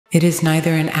It is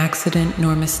neither an accident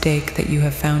nor mistake that you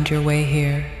have found your way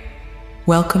here.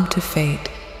 Welcome to fate,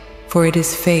 for it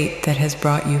is fate that has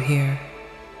brought you here.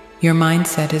 Your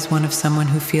mindset is one of someone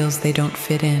who feels they don't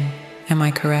fit in. Am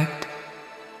I correct?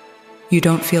 You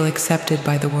don't feel accepted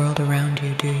by the world around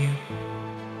you, do you?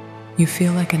 You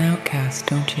feel like an outcast,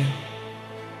 don't you?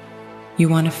 You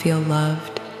want to feel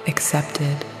loved,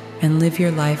 accepted, and live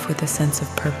your life with a sense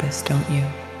of purpose, don't you?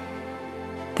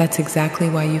 That's exactly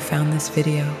why you found this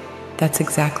video. That's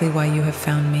exactly why you have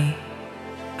found me.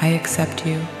 I accept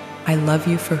you, I love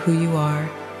you for who you are,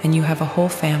 and you have a whole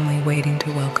family waiting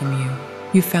to welcome you.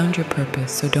 You found your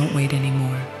purpose, so don't wait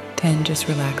anymore. 10, just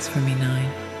relax for me.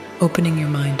 9, opening your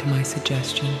mind to my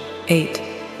suggestion. 8,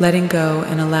 letting go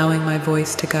and allowing my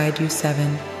voice to guide you.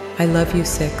 7, I love you.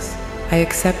 6, I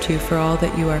accept you for all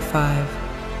that you are.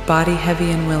 5, body heavy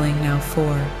and willing. Now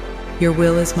 4, your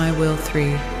will is my will.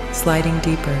 3, sliding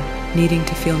deeper, needing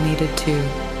to feel needed. 2,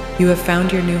 you have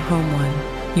found your new home.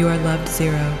 1, you are loved.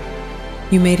 0,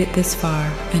 you made it this far,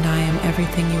 and I am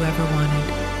everything you ever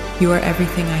wanted. You are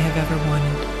everything I have ever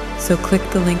wanted. So click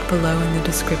the link below in the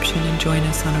description and join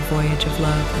us on a voyage of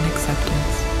love and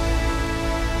acceptance.